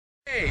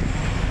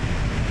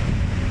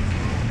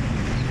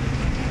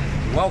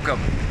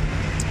Welcome.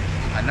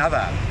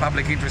 Another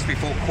public interest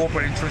before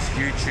corporate interest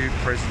YouTube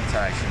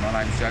presentation. My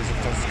name is Joseph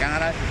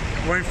Toscano.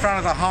 We're in front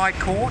of the High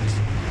Court,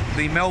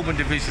 the Melbourne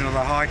division of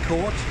the High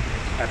Court,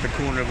 at the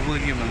corner of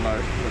William and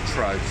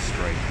Latrobe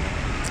Street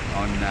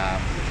on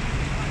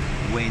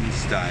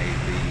Wednesday,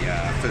 the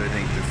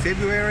 13th of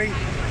February.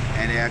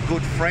 And our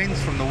good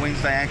friends from the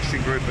Wednesday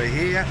Action Group are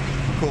here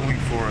calling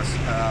for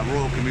a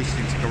Royal Commission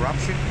into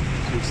Corruption,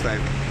 which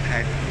they've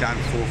had done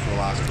for the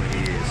last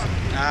 20 years.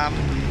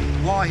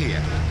 Why here?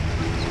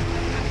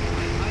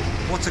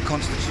 What's a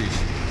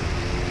constitution?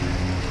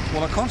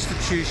 Well, a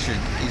constitution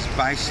is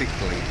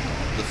basically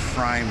the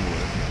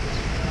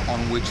framework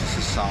on which a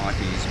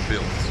society is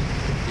built.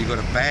 You've got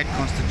a bad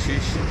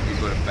constitution,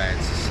 you've got a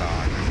bad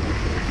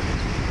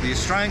society. The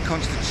Australian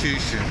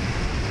Constitution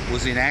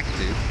was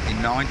enacted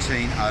in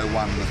 1901,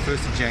 the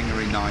 1st of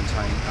January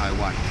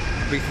 1901.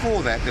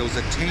 Before that, there was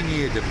a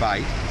 10-year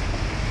debate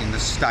in the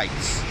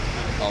states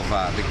of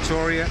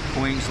Victoria,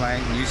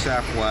 Queensland, New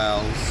South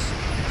Wales,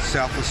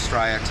 South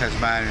Australia,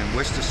 Tasmania and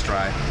West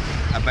Australia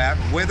about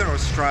whether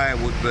Australia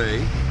would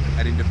be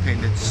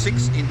an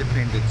six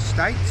independent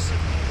states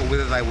or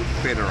whether they would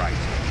federate.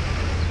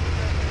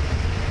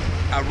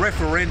 A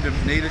referendum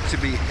needed to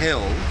be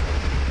held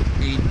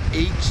in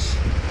each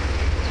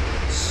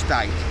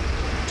state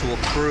to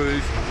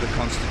approve the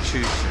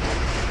Constitution.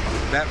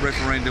 That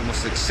referendum was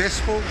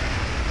successful,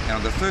 and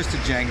on the 1st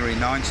of January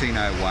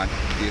 1901,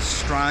 the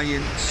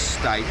Australian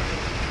state,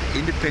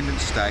 independent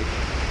state,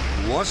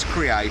 was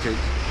created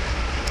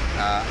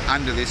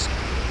under this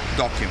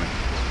document.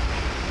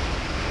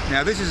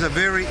 Now, this is a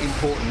very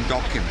important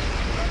document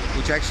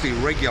which actually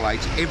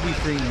regulates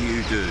everything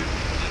you do,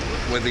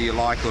 whether you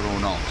like it or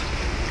not.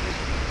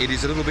 It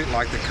is a little bit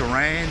like the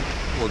Quran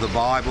or the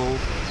Bible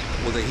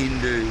or the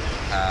Hindu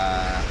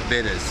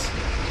Vedas.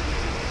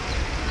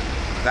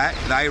 That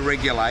they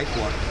regulate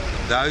what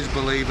those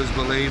believers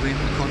believe in.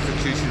 The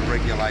Constitution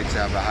regulates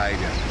our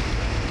behaviour.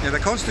 Now, the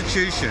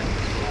Constitution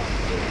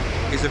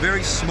is a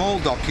very small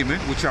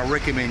document which I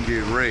recommend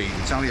you read.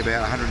 It's only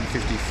about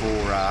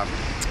 154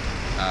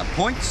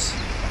 points.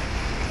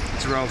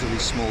 It's a relatively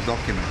small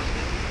document.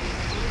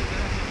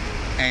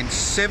 And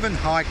 7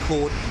 High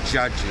Court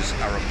judges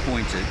are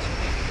appointed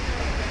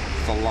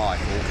for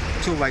life, or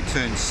until they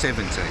turn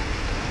 70.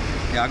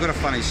 Now, I've got a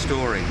funny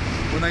story.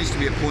 When they used to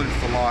be appointed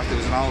for life, there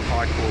was an old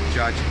High Court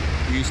judge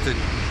who used to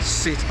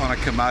sit on a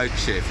commode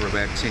chair for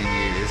about 10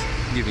 years,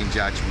 giving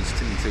judgments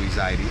until he's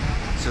 80.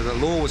 So the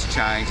law was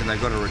changed and they've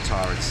got to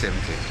retire at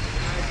 70.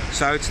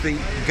 So it's the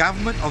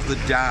government of the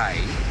day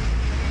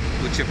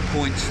which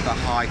appoints the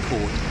High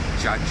Court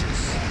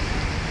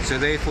judges. So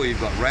therefore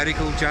you've got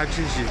radical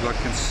judges, you've got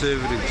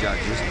conservative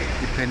judges,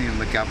 depending on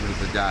the government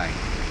of the day.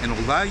 And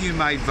although you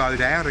may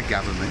vote out a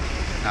government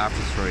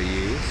after 3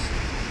 years,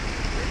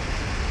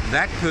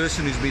 that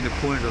person who's been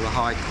appointed to the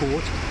High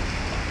Court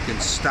can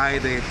stay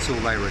there till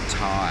they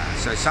retire.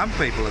 So some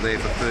people are there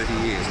for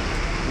 30 years.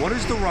 What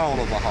is the role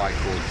of a High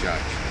Court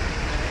judge?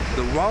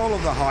 The role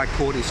of the High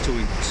Court is to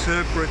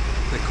interpret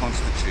the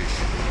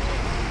Constitution.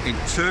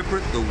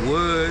 Interpret the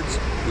words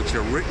which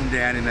are written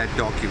down in that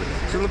document.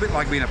 It's a little bit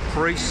like being a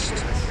priest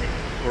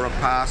or a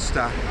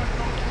pastor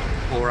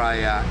or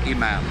a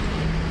imam.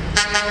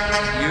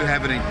 You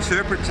have an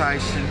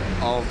interpretation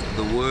of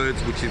the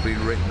words which have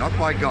been written, not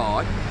by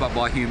God, but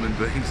by human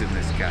beings in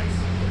this case,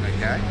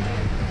 okay?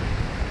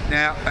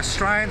 Now,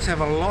 Australians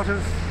have a lot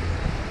of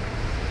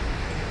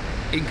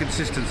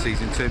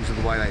inconsistencies in terms of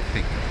the way they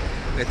think.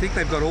 They think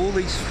they've got all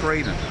these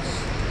freedoms.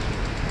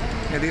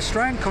 Now, the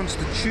Australian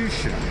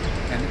Constitution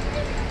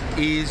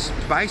is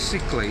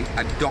basically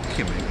a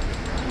document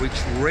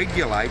which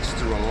regulates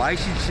the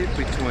relationship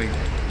between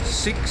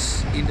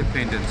 6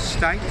 independent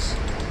states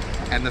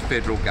and the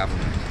federal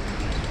government.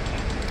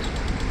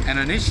 And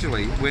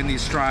initially, when the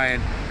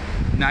Australian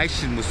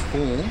nation was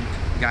formed,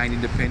 gained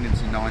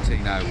independence in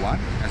 1901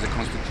 as a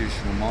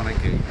constitutional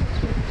monarchy,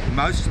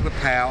 most of the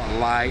power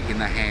lay in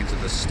the hands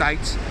of the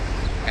states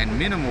and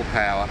minimal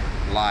power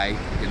lay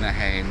in the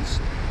hands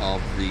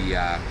of the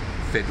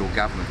federal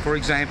government. For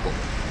example,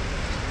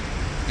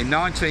 in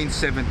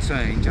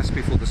 1917, just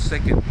before the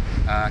second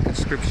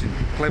conscription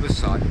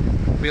plebiscite,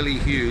 Billy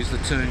Hughes, the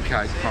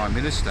turncoat Prime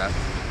Minister,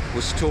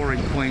 was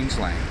touring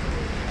Queensland,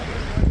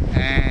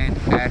 and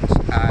at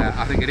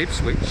I think at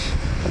Ipswich,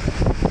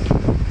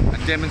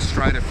 a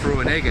demonstrator threw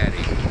an egg at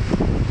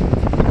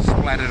him, it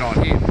splattered on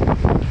him,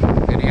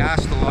 and he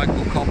asked the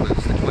local coppers,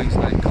 the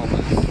Queensland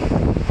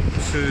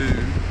coppers,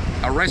 to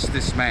arrest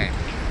this man.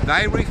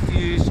 They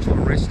refused to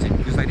arrest him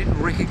because they didn't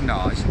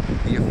recognise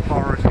the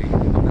authority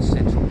of the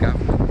central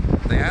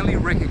government. They only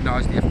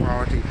recognised the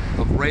authority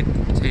of Red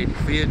Ted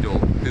Theodore,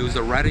 who was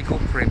the radical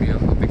Premier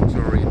of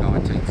Victoria in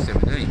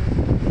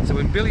 1917. So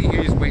when Billy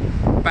Hughes went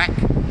back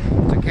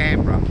to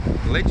Canberra,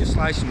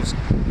 legislation was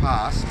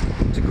passed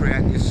to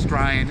create the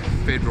Australian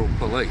Federal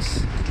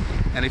Police.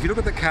 And if you look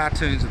at the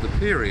cartoons of the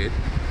period,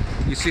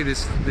 you see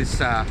this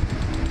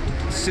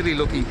silly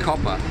looking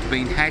copper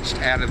being hatched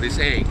out of this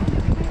egg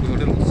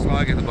with a little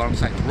slogan at the bottom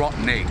saying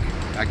rotten egg,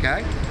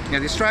 okay? Now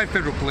the Australian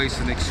Federal Police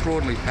is an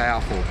extraordinarily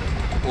powerful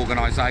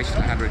organisation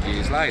 100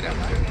 years later.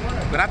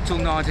 But up till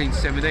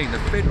 1917, the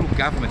federal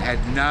government had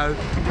no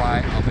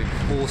way of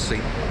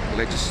enforcing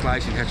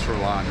legislation. It had to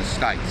rely on the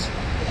states.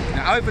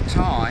 Now, over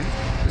time,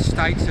 the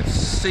states have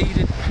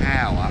ceded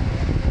power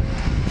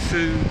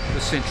to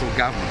the central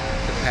government,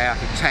 the power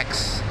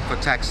for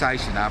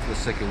taxation after the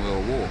Second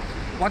World War.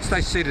 Once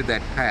they ceded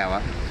that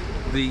power,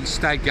 the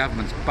state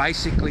governments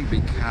basically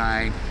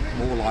became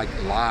more like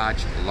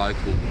large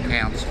local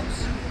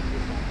councils,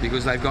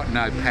 because they've got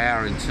no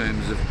power in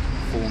terms of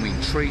forming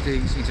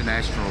treaties,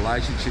 international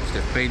relationships,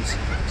 defence,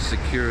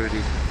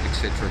 security,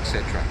 etc.,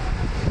 etc.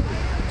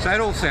 So it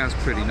all sounds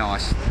pretty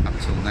nice up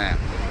till now.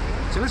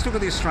 So let's look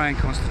at the Australian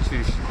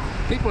Constitution.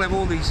 People have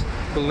all these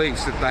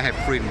beliefs that they have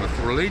freedom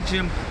of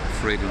religion,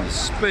 freedom of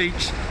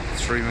speech,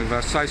 freedom of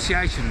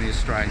association in the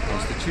Australian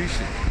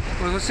Constitution.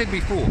 Well, as I said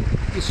before,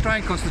 the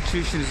Australian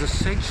Constitution is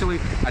essentially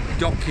a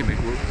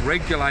document that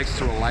regulates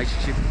the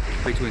relationship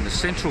between the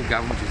central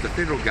government, which is the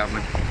federal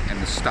government, and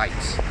the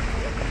states.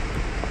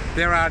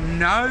 There are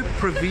no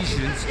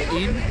provisions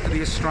in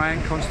the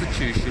Australian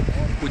Constitution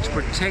which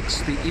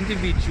protects the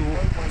individual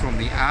from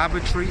the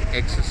arbitrary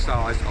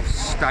exercise of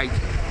state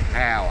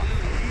power.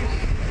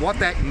 What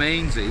that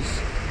means is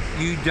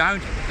you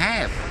don't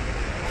have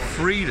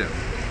freedom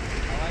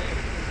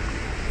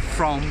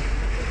from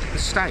the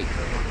state.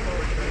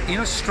 In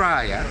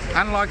Australia,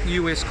 unlike the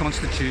US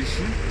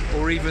Constitution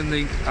or even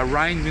the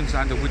arrangements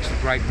under which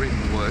Great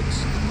Britain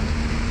works,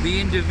 the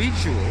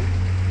individual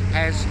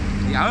has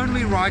the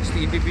only rights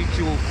the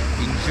individual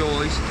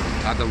enjoys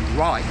are the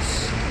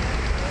rights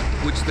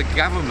which the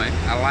government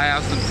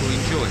allows them to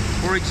enjoy.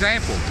 For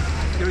example,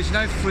 there is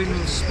no freedom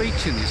of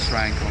speech in the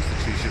Australian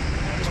Constitution.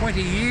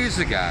 20 years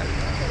ago,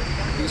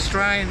 the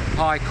Australian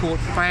High Court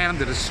found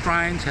that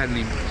Australians had an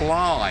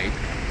implied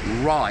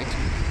right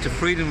to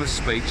freedom of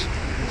speech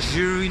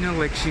during an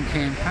election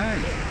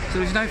campaign. So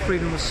there's no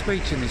freedom of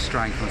speech in the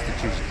Australian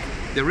Constitution.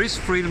 There is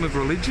freedom of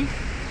religion,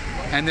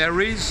 and there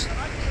is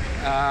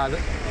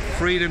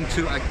freedom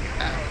to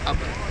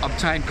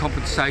obtain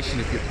compensation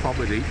if your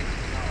property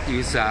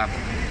is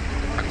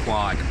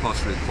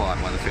compulsorily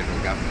acquired by the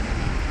federal government.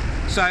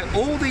 So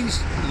all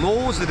these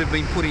laws that have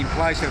been put in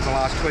place over the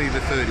last 20 to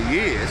 30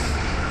 years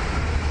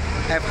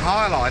have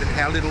highlighted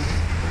how little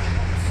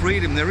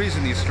freedom there is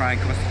in the Australian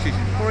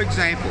Constitution. For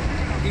example,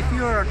 if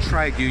you are a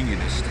trade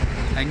unionist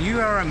and you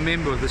are a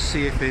member of the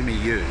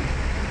CFMEU,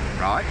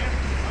 right,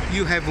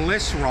 you have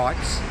less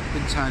rights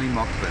than Tony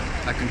Mockburn,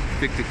 a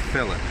convicted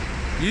felon.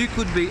 You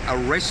could be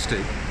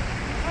arrested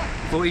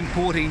for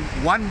importing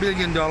 $1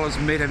 billion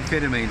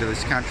methamphetamine to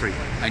this country,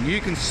 and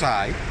you can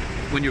say,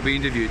 when you'll be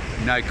interviewed,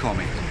 no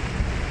comment.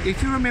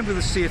 If you're a member of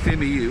the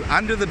CFMEU,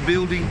 under the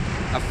building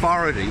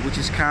authority which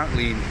is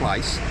currently in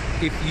place,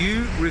 if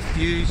you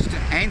refuse to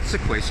answer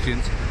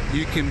questions,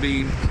 you can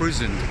be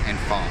imprisoned and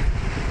fined.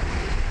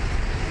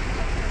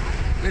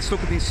 Let's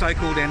look at the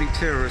so-called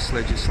anti-terrorist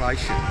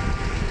legislation.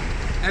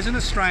 As an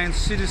Australian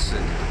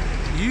citizen,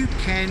 you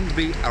can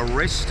be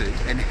arrested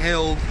and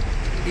held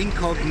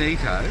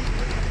incognito,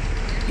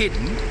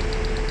 hidden,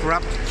 for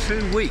up to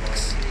 2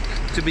 weeks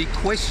to be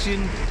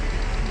questioned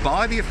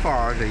by the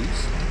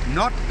authorities,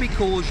 not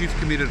because you've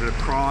committed a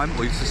crime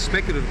or you're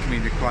suspected of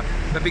committing a crime,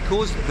 but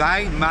because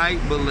they may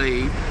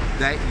believe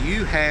that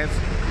you have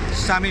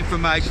some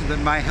information that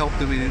may help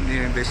them in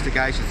their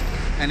investigations.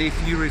 And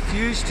if you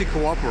refuse to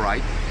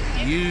cooperate,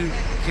 you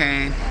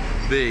can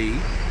be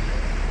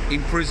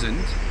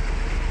imprisoned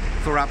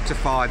for up to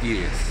 5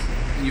 years.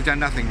 You've done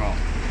nothing wrong.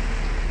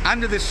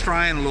 Under the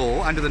Australian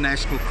law, under the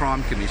National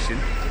Crime Commission,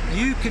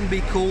 you can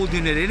be called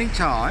in at any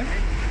time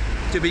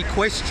to be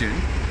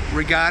questioned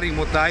regarding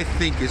what they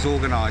think is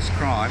organised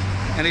crime,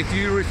 and if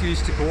you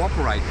refuse to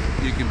cooperate,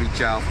 you can be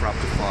jailed for up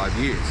to 5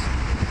 years.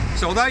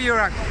 So although you're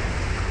a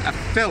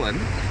felon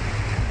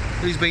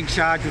who's been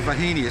charged with a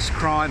heinous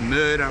crime,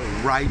 murder,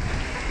 rape,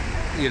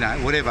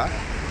 whatever,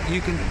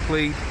 you can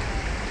plead,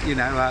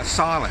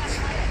 silence.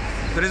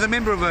 But as a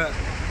member of a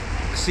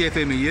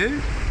CFMEU,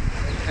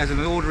 as an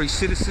ordinary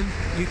citizen,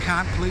 you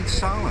can't plead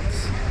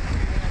silence.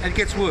 And it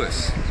gets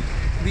worse.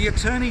 The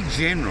Attorney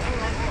General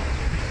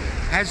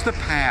has the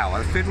power,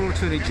 the Federal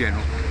Attorney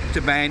General,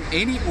 to ban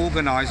any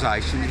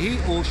organisation he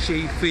or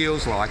she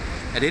feels like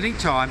at any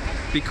time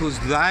because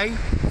they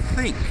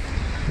think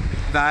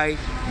they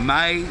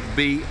may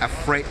be a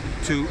threat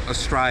to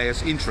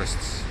Australia's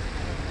interests.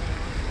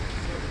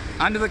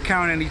 Under the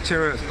current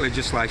anti-terror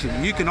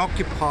legislation, you can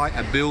occupy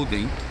a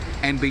building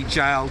and be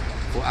jailed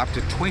for up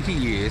to 20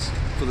 years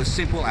for the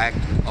simple act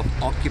of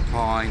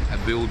occupying a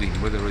building,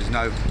 whether there is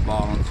no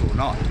violence or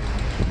not.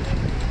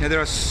 Now, there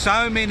are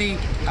so many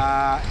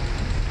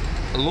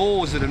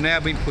laws that have now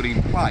been put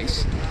in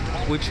place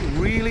which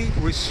really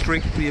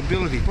restrict the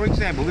ability. For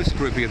example, this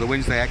group here, the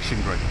Wednesday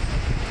Action Group,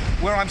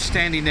 where I'm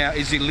standing now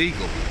is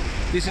illegal.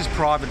 This is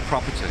private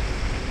property.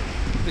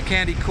 The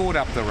county court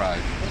up the road,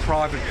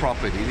 private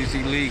property, it is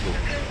illegal.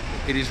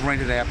 It is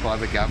rented out by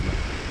the government.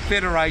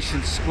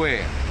 Federation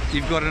Square,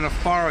 you've got an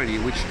authority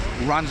which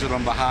runs it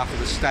on behalf of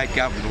the state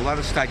government. Although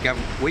the state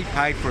government, we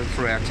paid for it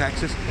through our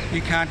taxes,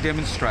 you can't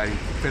demonstrate in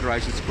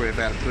Federation Square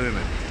without a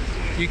permit.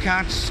 You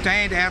can't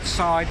stand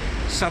outside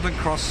Southern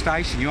Cross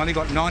Station. You only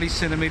got 90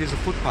 centimetres of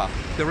footpath.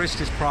 The rest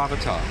is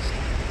privatised.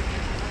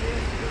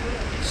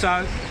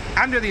 So,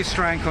 under the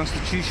Australian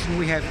Constitution,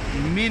 we have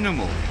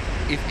minimal,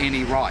 if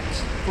any,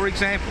 rights. For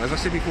example, as I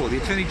said before, the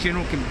Attorney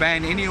General can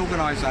ban any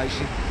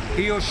organisation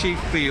he or she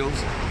feels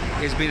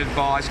has been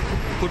advised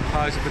could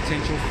pose a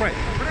potential threat.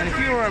 And if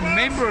you're a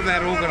member of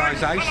that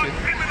organisation,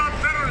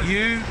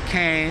 you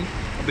can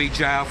be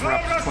jailed for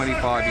up to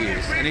 25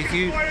 years. And if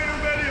you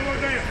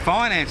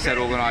finance that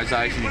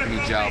organisation, you can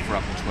be jailed for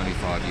up to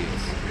 25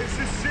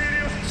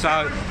 years.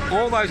 So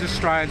all those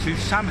Australians who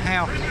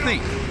somehow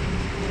think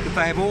that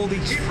they have all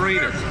these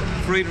freedoms,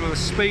 freedom of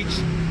speech,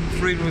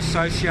 freedom of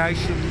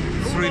association,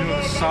 freedom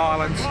of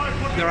silence,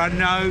 there are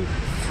no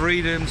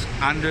freedoms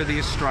under the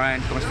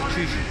Australian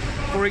Constitution.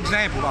 For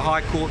example, the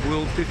High Court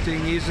ruled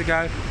 15 years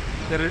ago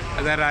that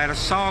an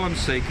asylum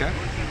seeker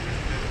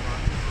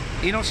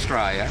in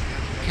Australia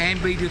can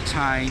be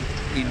detained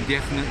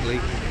indefinitely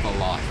for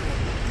life.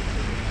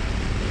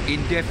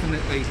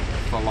 Indefinitely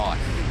for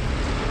life.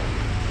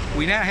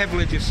 We now have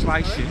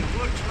legislation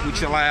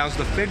which allows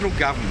the federal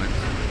government,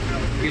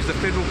 these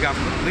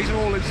are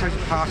all legislation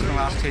passed in the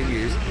last 10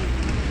 years,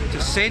 to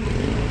send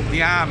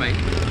the army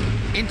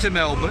into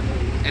Melbourne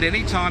at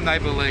any time they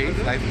believe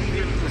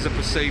there's a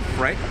perceived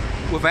threat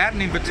without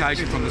an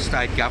invitation from the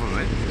state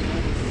government,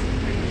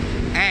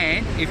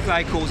 and if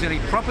they cause any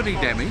property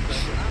damage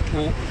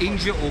or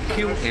injure or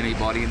kill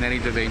anybody in that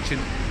intervention,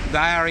 they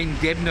are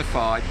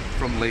indemnified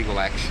from legal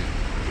action.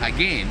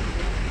 Again,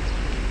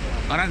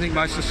 I don't think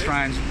most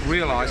Australians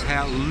realise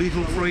how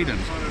little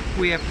freedoms.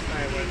 We have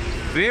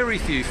very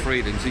few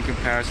freedoms in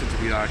comparison to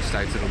the United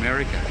States of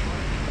America.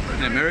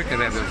 In America,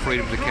 they have the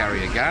freedom to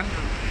carry a gun,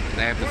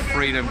 they have the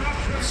freedom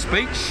of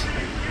speech,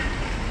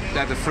 they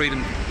have the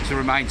freedom to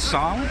remain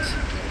silent,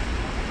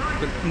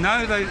 but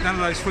none of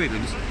those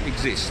freedoms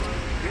exist.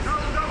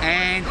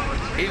 And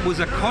it was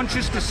a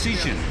conscious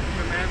decision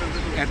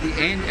at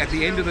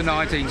the end of the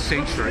 19th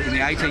century, in the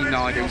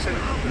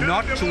 1890s,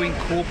 not to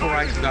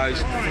incorporate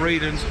those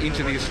freedoms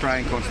into the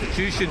Australian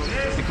Constitution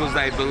because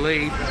they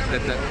believed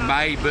that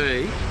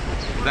maybe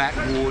that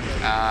would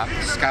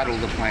scuttle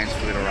the plans for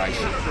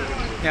federation.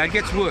 Now it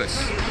gets worse.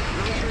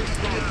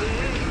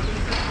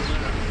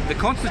 The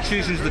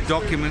Constitution is the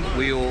document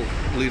we all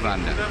live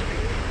under.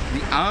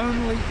 The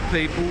only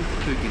people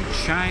who can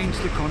change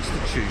the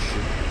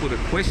Constitution, put a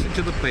question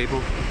to the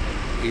people,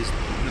 is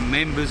the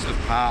members of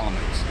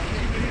Parliament.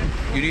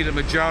 You need a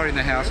majority in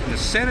the House, in the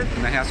Senate,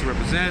 in the House of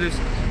Representatives,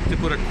 to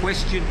put a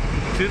question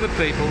to the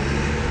people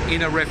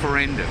in a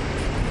referendum.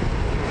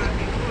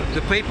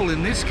 The people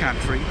in this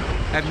country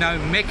have no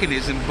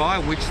mechanism by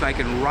which they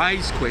can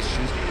raise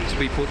questions to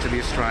be put to the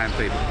Australian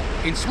people.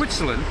 In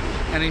Switzerland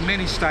and in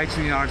many states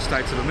in the United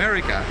States of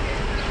America,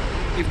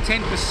 if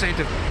 10%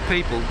 of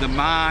people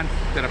demand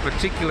that a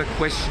particular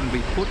question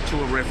be put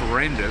to a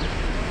referendum,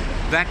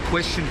 that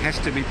question has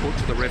to be put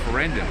to the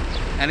referendum.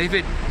 And if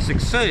it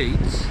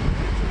succeeds,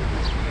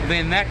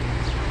 then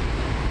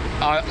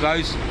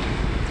those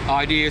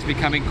ideas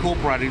become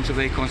incorporated into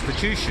their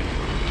constitution.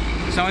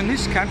 So in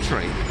this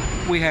country,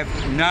 we have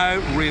no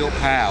real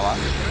power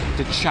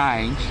to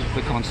change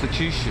the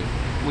Constitution.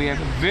 We have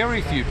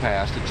very few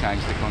powers to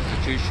change the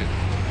Constitution.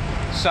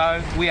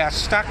 So we are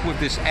stuck with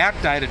this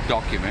outdated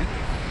document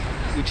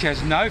which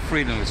has no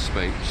freedom of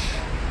speech,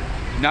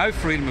 no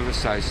freedom of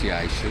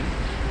association,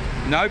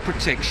 no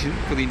protection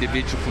for the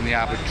individual from the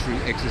arbitrary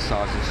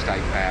exercise of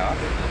state power.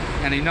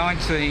 And in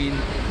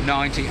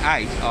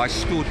 1998, I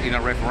stood in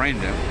a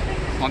referendum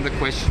on the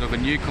question of a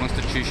new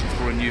constitution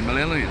for a new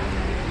millennium.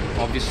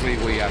 Obviously,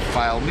 we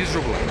failed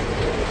miserably.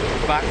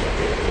 But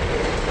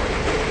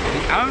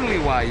the only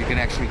way you can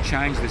actually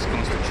change this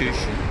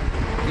constitution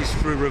is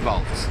through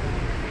revolt,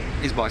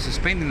 is by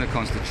suspending the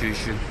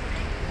constitution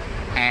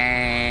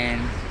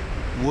and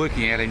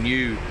working out a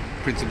new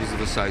principles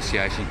of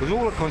association, because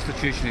all the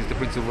Constitution is the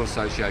principle of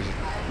association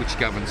which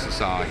governs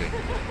society.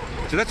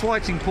 So that's why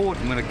it's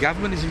important when a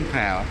government is in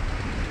power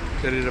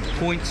that it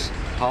appoints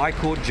High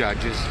Court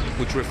judges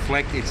which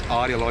reflect its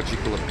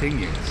ideological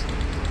opinions,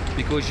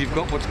 because you've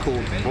got what's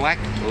called black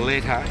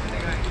letter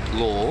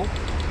law,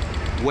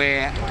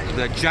 where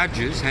the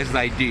judges, as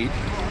they did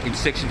in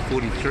section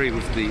 43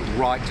 with the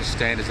right to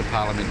stand as a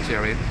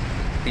parliamentarian,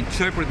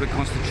 interpreted the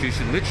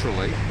Constitution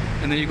literally.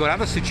 And then you've got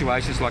other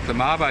situations like the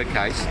Mabo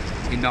case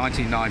in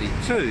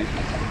 1992,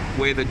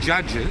 where the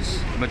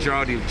judges,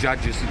 majority of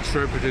judges,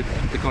 interpreted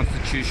the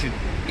Constitution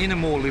in a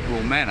more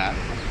liberal manner,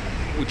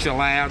 which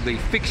allowed the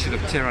fiction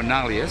of terra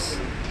nullius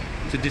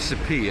to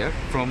disappear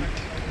from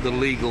the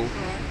legal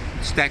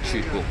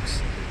statute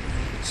books.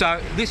 So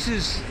this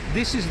is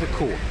the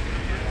court.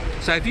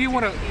 So if you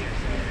want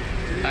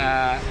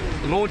to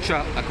launch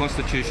a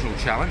constitutional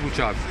challenge, which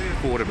I've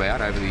thought about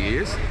over the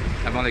years,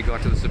 I've only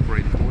got to the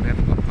Supreme Court,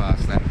 haven't got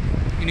past that,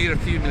 you need a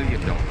few $1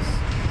 million.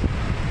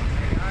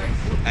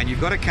 And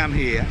you've got to come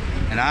here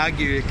and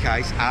argue your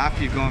case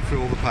after you've gone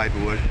through all the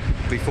paperwork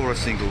before a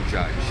single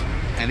judge.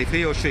 And if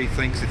he or she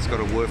thinks it's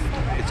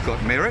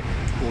got merit,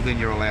 well, then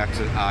you're allowed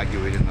to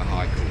argue it in the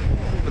High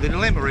Court. But the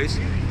dilemma is,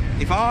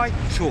 if I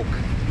took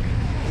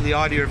the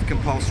idea of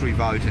compulsory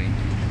voting,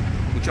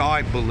 which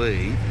I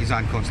believe is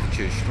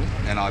unconstitutional,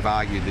 and I've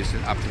argued this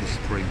up to the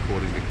Supreme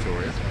Court in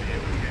Victoria,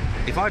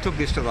 if I took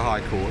this to the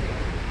High Court,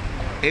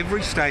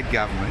 every state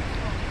government,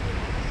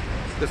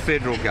 the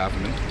federal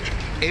government,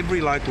 every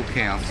local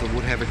council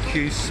would have a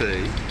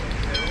QC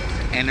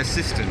and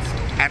assistance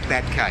at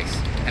that case.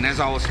 And as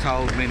I was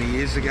told many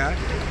years ago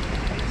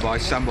by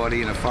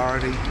somebody in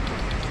authority,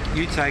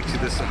 you take to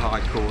this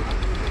High Court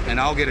and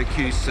I'll get a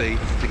QC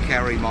to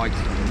carry my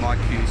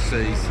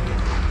QC's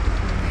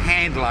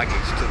hand luggage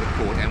to the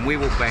court and we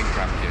will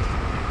bankrupt you.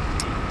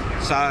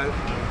 So,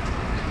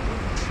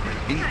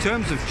 in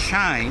terms of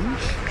change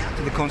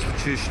to the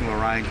constitutional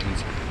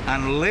arrangements,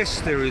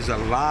 unless there is a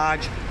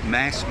large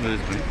mass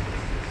movement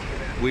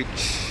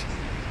which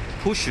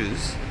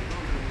pushes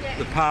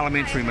the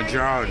parliamentary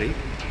majority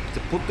to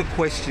put the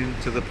question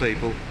to the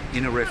people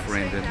in a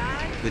referendum,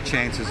 the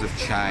chances of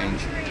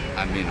change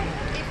are minimal.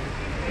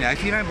 Now,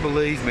 if you don't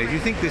believe me, if you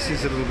think this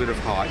is a little bit of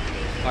hype,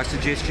 I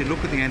suggest you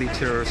look at the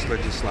anti-terrorist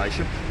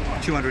legislation,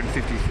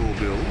 254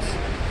 bills.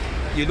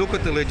 You look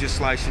at the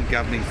legislation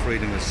governing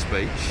freedom of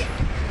speech.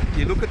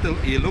 You look at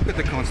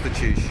the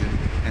Constitution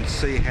and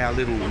see how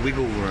little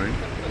wiggle room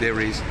there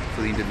is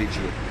for the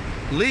individual.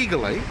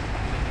 Legally,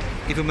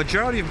 if a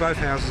majority of both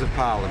houses of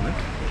Parliament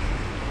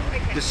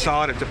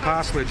decided to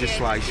pass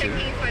legislation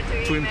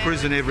to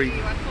imprison every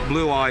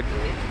blue-eyed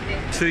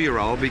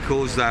 2-year-old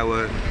because they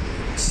were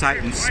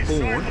Satan's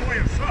spawn,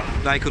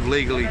 they could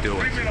legally do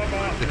it.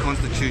 The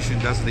Constitution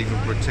doesn't even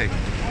protect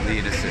the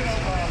innocent.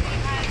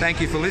 Thank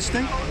you for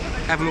listening.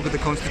 Have a look at the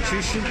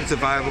Constitution. It's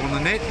available on the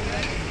net,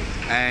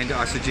 and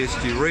I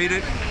suggest you read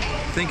it,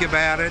 think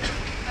about it.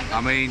 I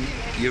mean,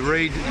 you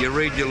read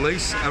your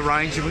lease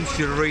arrangements,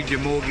 you read your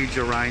mortgage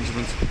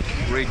arrangements,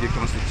 read your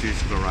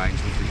constitutional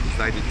arrangements, because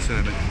they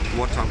determine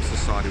what type of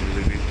society we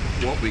live in,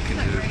 what we can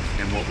do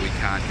and what we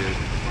can't do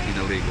in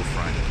a legal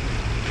framework.